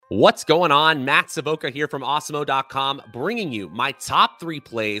What's going on? Matt Savoca here from Awesemo.com, bringing you my top 3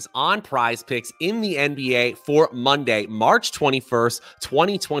 plays on PrizePicks in the NBA for Monday, March 21st,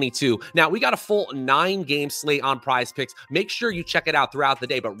 2022. Now, we got a full 9-game slate on PrizePicks. Make sure you check it out throughout the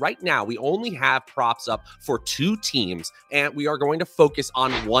day. But right now, we only have props up for 2 teams, and we are going to focus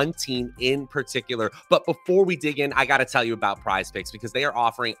on one team in particular. But before we dig in, I got to tell you about PrizePicks because they are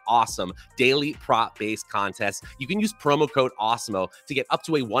offering awesome daily prop-based contests. You can use promo code Awesemo to get up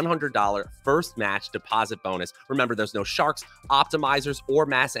to a $100 first match deposit bonus. Remember, there's no sharks, optimizers, or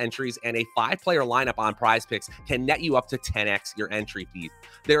mass entries, and a 5-player lineup on PrizePicks can net you up to 10x your entry fee.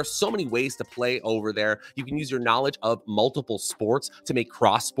 There are so many ways to play over there. You can use your knowledge of multiple sports to make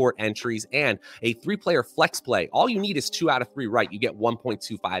cross-sport entries and a 3-player flex play. All you need is 2 out of 3 right. You get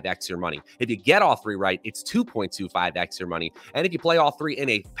 1.25x your money. If you get all 3 right, it's 2.25x your money. And if you play all 3 in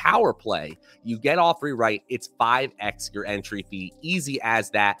a power play, you get all 3 right, it's 5x your entry fee. Easy as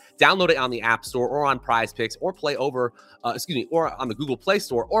that. Download it on the App Store or on PrizePicks, or play over, or on the Google Play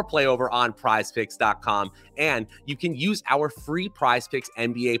Store, or play over on PrizePicks.com. And you can use our free PrizePicks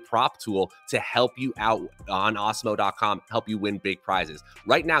NBA prop tool to help you out on Awesemo.com, help you win big prizes.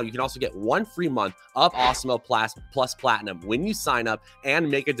 Right now, you can also get 1 free month of Awesemo Plus Platinum when you sign up and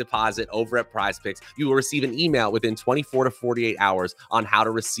make a deposit over at PrizePicks. You will receive an email within 24 to 48 hours on how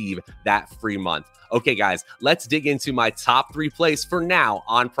to receive that free month. Okay, guys, let's dig into my top 3 plays for now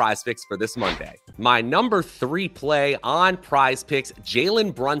on PrizePicks for this Monday. My number 3 play on PrizePicks,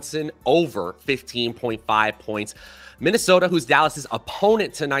 Jalen Brunson over 15.5 points. Minnesota, who's Dallas's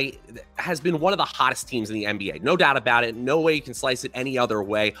opponent tonight, has been one of the hottest teams in the NBA. No doubt about it. No way you can slice it any other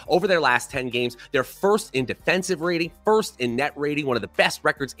way. Over their last 10 games, they're first in defensive rating, first in net rating, one of the best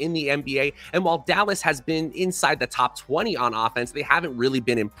records in the NBA. And while Dallas has been inside the top 20 on offense, they haven't really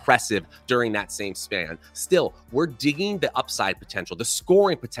been impressive during that same span. Still, we're digging the upside potential, the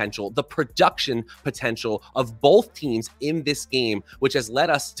scoring potential, the production potential of both teams in this game, which has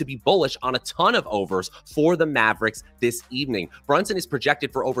led us to be bullish on a ton of overs for the Mavericks this evening. Brunson is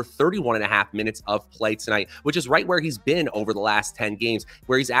projected for over 31.5 minutes of play tonight, which is right where he's been over the last 10 games,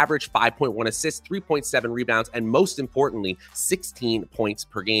 where he's averaged 5.1 assists, 3.7 rebounds, and most importantly, 16 points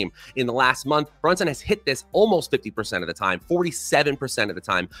per game. In the last month, Brunson has hit this almost 50% of the time, 47% of the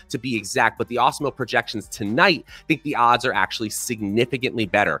time to be exact, but the Awesemo projections tonight think the odds are actually significantly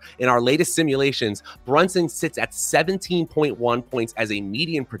better. In our latest simulations, Brunson sits at 17.1 points as a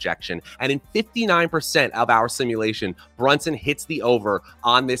median projection, and in 59% of our simulation, Brunson hits the over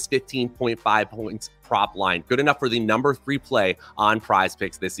on this 15.5 points prop line. Good enough for the number 3 play on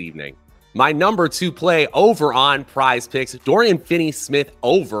PrizePicks this evening. My number 2 play over on PrizePicks, Dorian Finney-Smith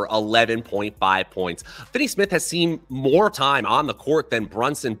over 11.5 points. Finney-Smith has seen more time on the court than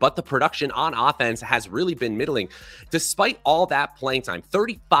Brunson, but the production on offense has really been middling. Despite all that playing time,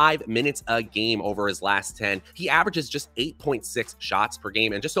 35 minutes a game over his last 10, he averages just 8.6 shots per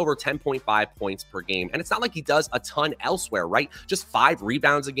game and just over 10.5 points per game. And it's not like he does a ton elsewhere, right? Just 5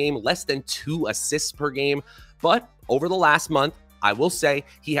 rebounds a game, less than 2 assists per game. But over the last month, I will say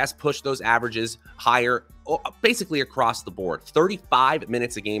he has pushed those averages higher basically across the board. 35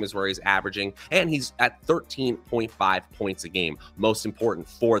 minutes a game is where he's averaging, and he's at 13.5 points a game. Most important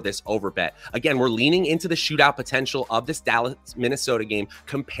for this over bet. Again, we're leaning into the shootout potential of this Dallas-Minnesota game,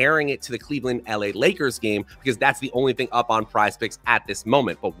 comparing it to the Cleveland-LA Lakers game, because that's the only thing up on PrizePicks at this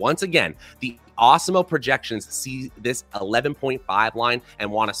moment. But once again, the Awesemo projections see this 11.5 line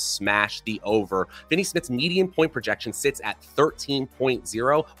and want to smash the over. Finney-Smith's median point projection sits at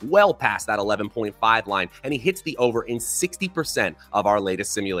 13.0, well past that 11.5 line, and he hits the over in 60% of our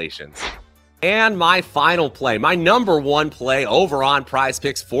latest simulations. And my final play, my number 1 play over on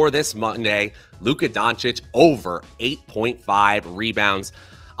PrizePicks for this Monday, Luka Doncic over 8.5 rebounds.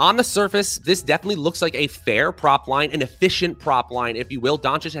 On the surface, this definitely looks like a fair prop line, an efficient prop line, if you will.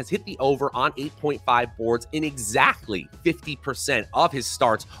 Doncic has hit the over on 8.5 boards in exactly 50% of his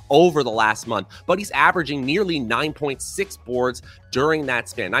starts over the last month, but he's averaging nearly 9.6 boards during that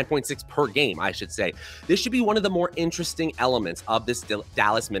span, 9.6 per game, I should say. This should be one of the more interesting elements of this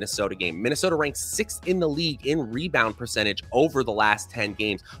Dallas-Minnesota game. Minnesota ranks 6th in the league in rebound percentage over the last 10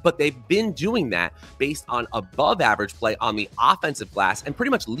 games, but they've been doing that based on above average play on the offensive glass and pretty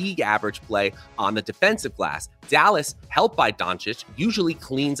much league average play on the defensive glass. Dallas, helped by Doncic, usually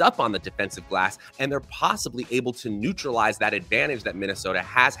cleans up on the defensive glass, and they're possibly able to neutralize that advantage that Minnesota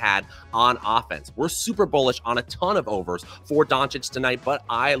has had on offense. We're super bullish on a ton of overs for Doncic tonight, but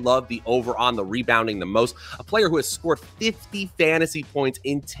I love the over on the rebounding the most. A player who has scored 50 fantasy points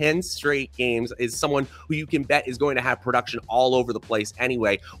in 10 straight games is someone who you can bet is going to have production all over the place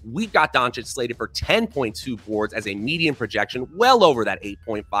anyway. We've got Doncic slated for 10.2 boards as a median projection, well over that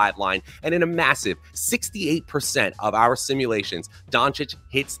 8.5 line, and in a massive 68% of our simulations, Doncic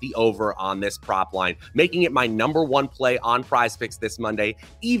hits the over on this prop line, making it my #1 play on PrizePicks this Monday.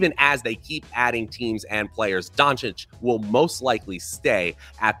 Even as they keep adding teams and players, Doncic will most likely stay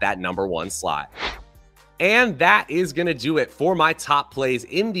at that #1 slot. And that is going to do it for my top plays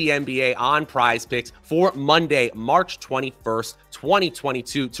in the NBA on PrizePicks for Monday, March 21st,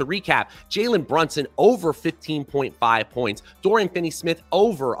 2022. To recap, Jalen Brunson over 15.5 points, Dorian Finney-Smith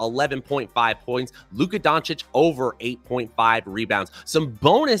over 11.5 points, Luka Doncic over 8.5 rebounds. Some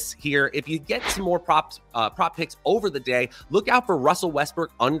bonus here, if you get some more prop picks over the day, look out for Russell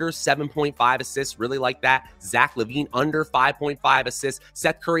Westbrook under 7.5 assists, really like that. Zach LaVine under 5.5 assists,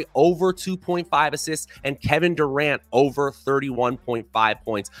 Seth Curry over 2.5 assists, and Kevin Durant over 31.5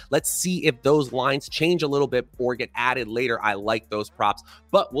 points. Let's see if those lines change a little bit or get added later. I like those props,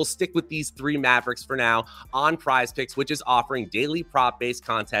 but we'll stick with these 3 Mavericks for now on PrizePicks, which is offering daily prop-based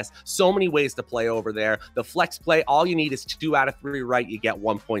contests. So many ways to play over there. The flex play, all you need is 2 out of 3 right. You get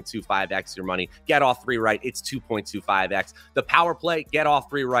 1.25x your money. Get all 3 right, it's 2.25x. The power play, get all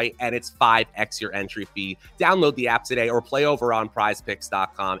 3 right, and it's 5x your entry fee. Download the app today or play over on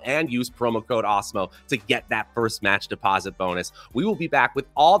prizepicks.com and use promo code OSMO to get that first match deposit bonus. We will be back with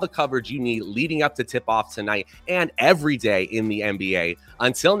all the coverage you need leading up to tip-off tonight and every day in the NBA.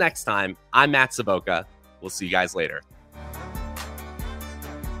 Until next time, I'm Matt Savoca. We'll see you guys later.